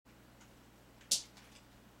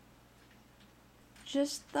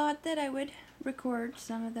just thought that I would record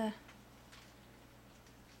some of the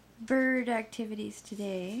bird activities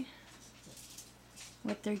today.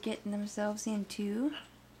 What they're getting themselves into.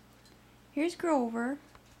 Here's Grover.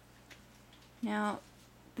 Now,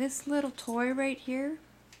 this little toy right here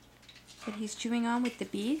that he's chewing on with the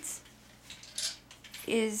beads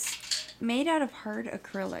is made out of hard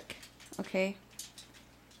acrylic, okay?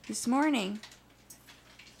 This morning,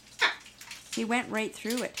 he went right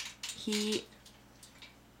through it. He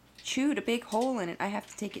chewed a big hole in it. I have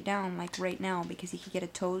to take it down like right now because he could get a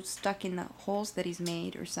toe stuck in the holes that he's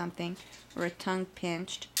made or something, or a tongue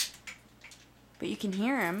pinched. But you can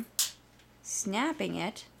hear him snapping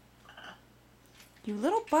it. You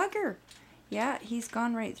little bugger. Yeah, he's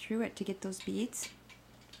gone right through it to get those beads.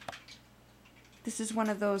 This is one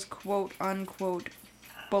of those quote unquote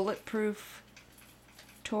bulletproof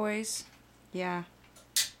toys. Yeah.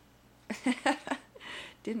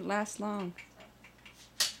 Didn't last long.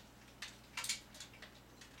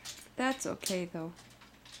 That's okay though.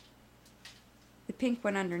 The pink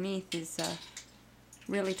one underneath is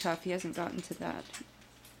really tough. He hasn't gotten to that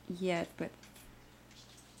yet, but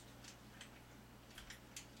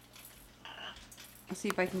I'll see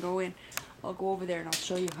if I can go in. I'll go over there and I'll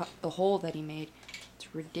show you the hole that he made.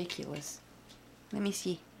 It's ridiculous. Let me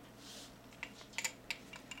see.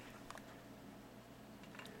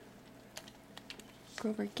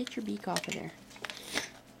 Grover, get your beak off of there.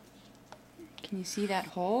 Can you see that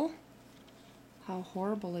hole? How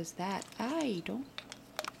horrible is that? I don't...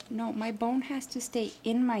 No, my bone has to stay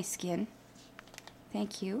in my skin.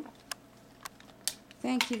 Thank you.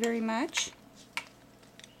 Thank you very much.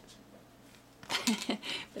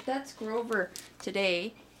 But that's Grover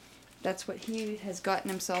today. That's what he has gotten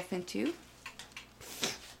himself into.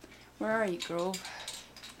 Where are you, Grove?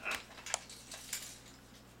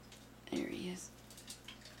 There he is.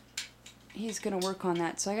 He's gonna work on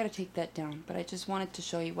that, so I gotta take that down. But I just wanted to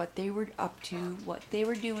show you what they were up to, what they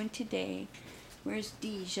were doing today. Where's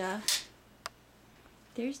Deja?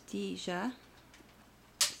 There's Deja.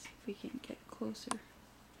 Let's see if we can get closer.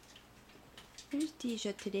 There's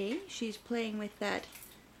Deja today. She's playing with that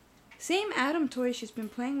same Adam toy she's been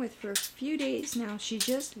playing with for a few days now. She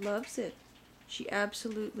just loves it. She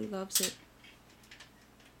absolutely loves it.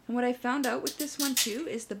 And what I found out with this one too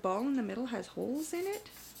is the ball in the middle has holes in it.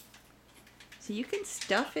 So you can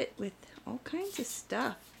stuff it with all kinds of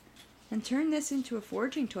stuff and turn this into a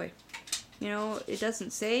foraging toy. You know, it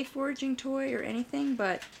doesn't say foraging toy or anything,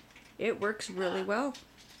 but it works really well.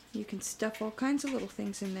 You can stuff all kinds of little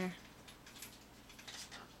things in there.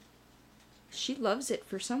 She loves it.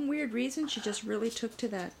 For some weird reason, she just really took to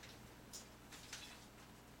that.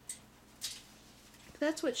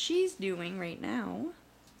 That's what she's doing right now.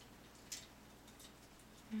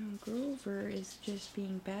 Now Grover is just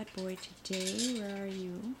being bad boy today. Where are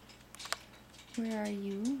you? Where are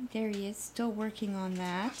you? There he is, still working on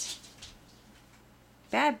that.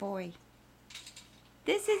 Bad boy.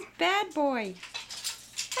 This is bad boy.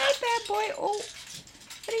 Hi, bad boy. Oh,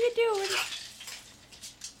 what are you doing?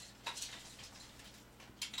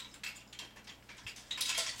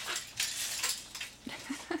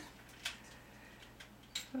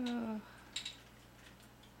 Oh.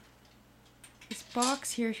 This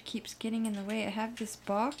box here keeps getting in the way. I have this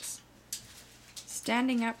box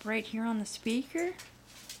standing up right here on the speaker,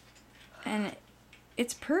 and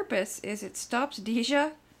its purpose is it stops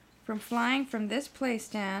Deja from flying from this play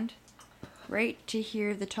stand right to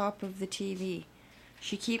here, the top of the TV.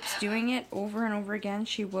 She keeps doing it over and over again.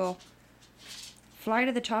 She will fly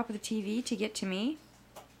to the top of the TV to get to me,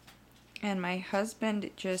 and my husband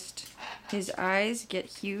just, his eyes get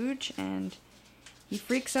huge and he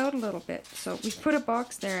freaks out a little bit. So we put a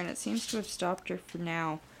box there and it seems to have stopped her for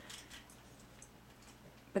now.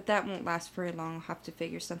 But that won't last very long. I'll have to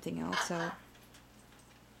figure something else out.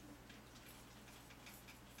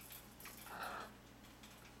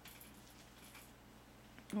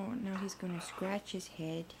 Oh, now he's going to scratch his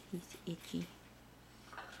head. He's itchy.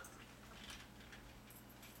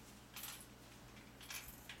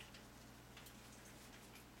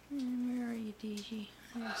 Where are you, Deji?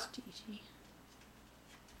 Where's Deji?